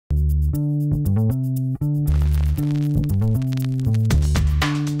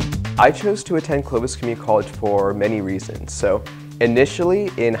I chose to attend Clovis Community College for many reasons. So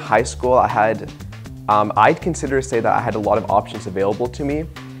initially in high school, I'd consider to say that I had a lot of options available to me,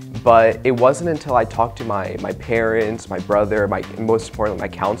 but it wasn't until I talked to my parents, my brother, most importantly my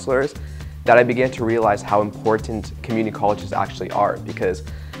counselors, that I began to realize how important community colleges actually are, because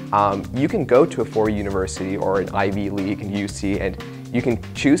you can go to a four-year university or an Ivy League, an UC, and you can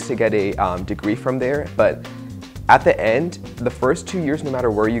choose to get a degree from there, but at the end, the first 2 years, no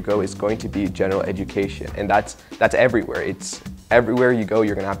matter where you go, is going to be general education, and that's everywhere. It's everywhere you go,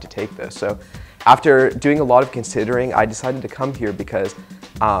 you're going to have to take this. So after doing a lot of considering, I decided to come here because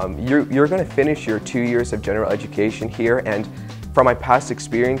you're going to finish your 2 years of general education here, and from my past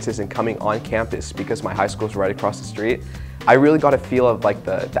experiences in coming on campus, because my high school is right across the street, I really got a feel of like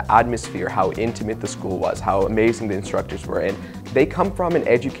the atmosphere, how intimate the school was, how amazing the instructors were, and they come from an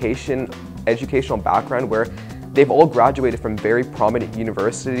educational background where they've all graduated from very prominent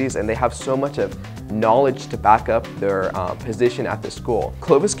universities, and they have so much of knowledge to back up their position at the school.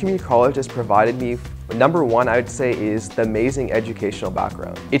 Clovis Community College has provided me, number one, I would say, is the amazing educational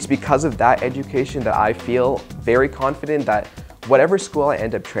background. It's because of that education that I feel very confident that whatever school I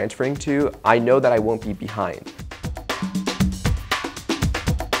end up transferring to, I know that I won't be behind.